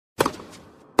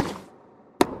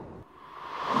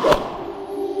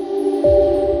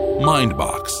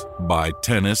Mindbox by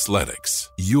Tennisletics,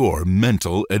 your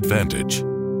mental advantage.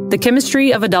 The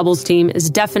chemistry of a doubles team is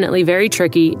definitely very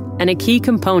tricky and a key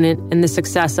component in the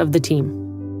success of the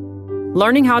team.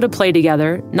 Learning how to play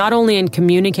together, not only in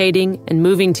communicating and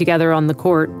moving together on the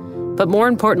court, but more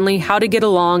importantly, how to get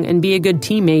along and be a good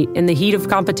teammate in the heat of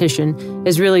competition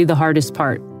is really the hardest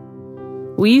part.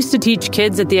 We used to teach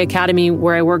kids at the academy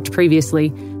where I worked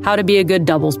previously how to be a good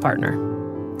doubles partner.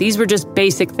 These were just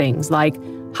basic things like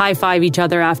high-five each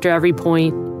other after every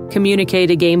point,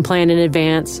 communicate a game plan in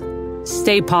advance,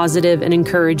 stay positive and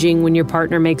encouraging when your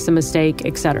partner makes a mistake,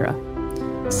 etc.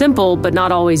 Simple, but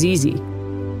not always easy.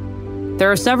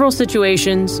 There are several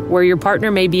situations where your partner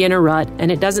may be in a rut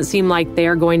and it doesn't seem like they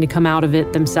are going to come out of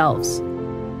it themselves.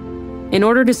 In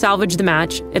order to salvage the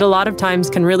match, it a lot of times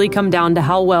can really come down to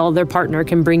how well their partner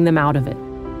can bring them out of it.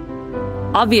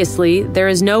 Obviously, there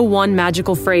is no one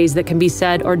magical phrase that can be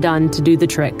said or done to do the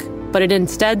trick, but it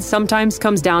instead sometimes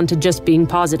comes down to just being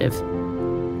positive.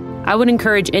 I would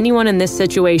encourage anyone in this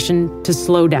situation to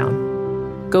slow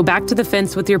down. Go back to the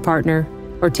fence with your partner,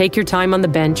 or take your time on the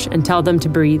bench and tell them to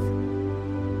breathe.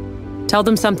 Tell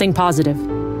them something positive.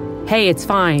 Hey, it's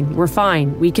fine. We're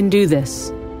fine. We can do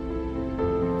this.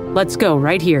 Let's go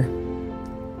right here.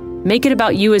 Make it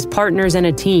about you as partners and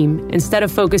a team instead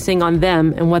of focusing on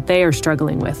them and what they are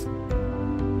struggling with.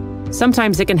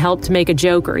 Sometimes it can help to make a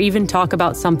joke or even talk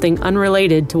about something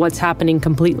unrelated to what's happening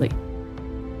completely.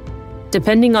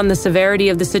 Depending on the severity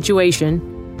of the situation,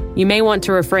 you may want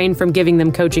to refrain from giving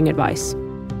them coaching advice.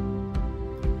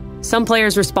 Some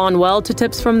players respond well to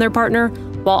tips from their partner,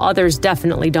 while others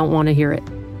definitely don't want to hear it.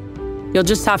 You'll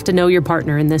just have to know your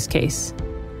partner in this case.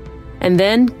 And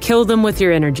then kill them with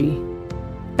your energy.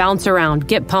 Bounce around,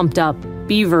 get pumped up,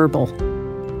 be verbal.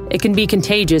 It can be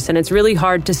contagious and it's really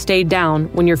hard to stay down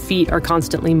when your feet are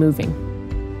constantly moving.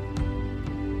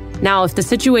 Now, if the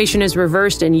situation is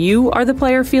reversed and you are the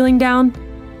player feeling down,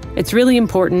 it's really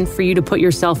important for you to put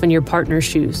yourself in your partner's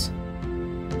shoes.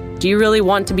 Do you really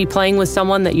want to be playing with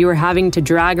someone that you are having to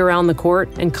drag around the court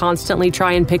and constantly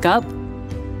try and pick up?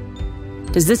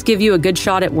 Does this give you a good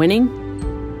shot at winning?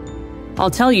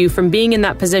 I'll tell you, from being in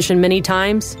that position many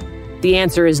times, the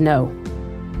answer is no.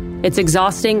 It's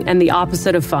exhausting and the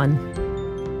opposite of fun.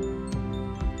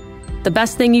 The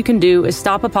best thing you can do is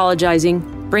stop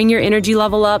apologizing, bring your energy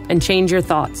level up, and change your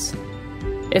thoughts.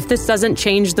 If this doesn't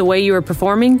change the way you are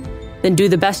performing, then do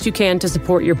the best you can to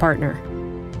support your partner.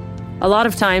 A lot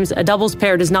of times, a doubles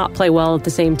pair does not play well at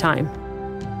the same time.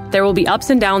 There will be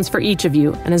ups and downs for each of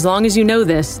you, and as long as you know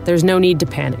this, there's no need to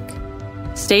panic.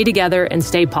 Stay together and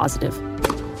stay positive.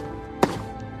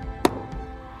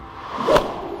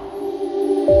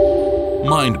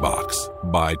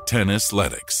 Mindbox by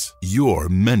Tennisletics, your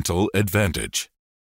mental advantage.